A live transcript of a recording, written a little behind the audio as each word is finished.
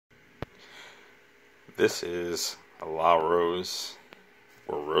This is a La Rose,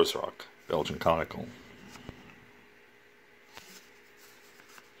 or Rose Rock, Belgian Coticule.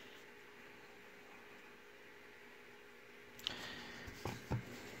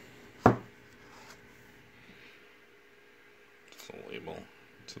 It's a label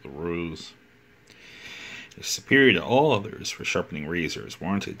to the rose. It's superior to all others for sharpening razors,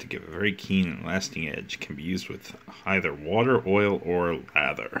 warranted to give a very keen and lasting edge. Can be used with either water, oil, or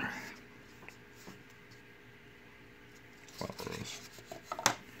lather. Rose.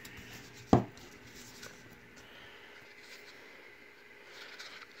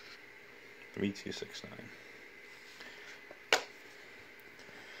 V269.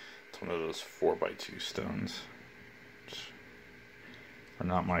 It's one of those 4x2 stones. Which are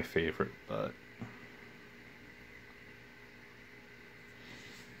not my favorite, but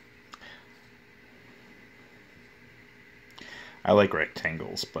I like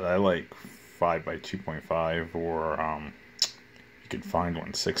rectangles, but I like 5x2.5, or you could find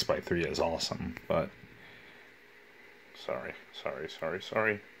one 6x3 is awesome, but sorry.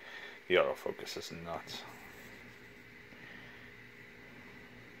 The autofocus is nuts.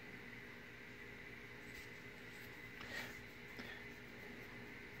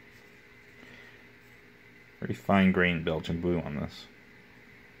 Very fine grained Belgian blue on this.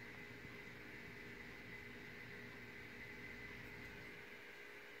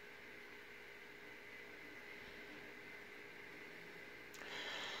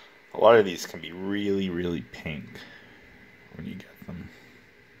 A lot of these can be really, really pink when you get them.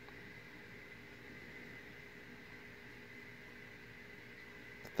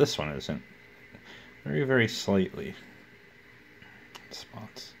 But this one isn't. Very, very slightly.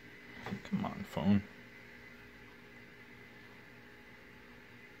 Spots. Come on, phone.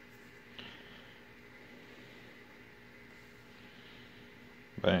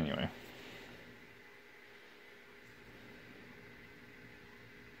 But anyway.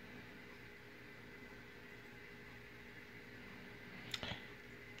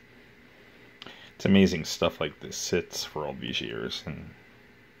 It's amazing stuff like this sits for all these years and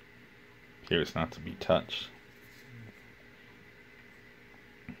appears not to be touched.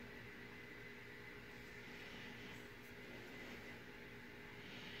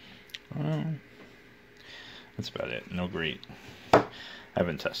 That's about it. No great. I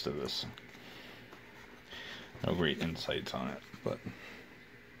haven't tested this. No great insights on it, but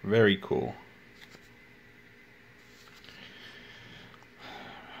very cool.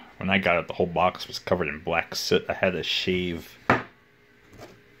 When I got it, the whole box was covered in black soot. I had to shave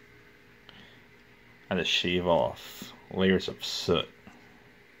off layers of soot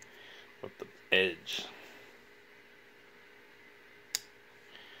with the edge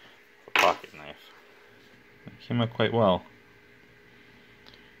of a pocket knife. It came out quite well.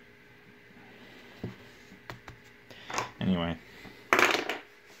 Anyway,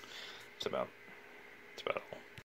 it's about all.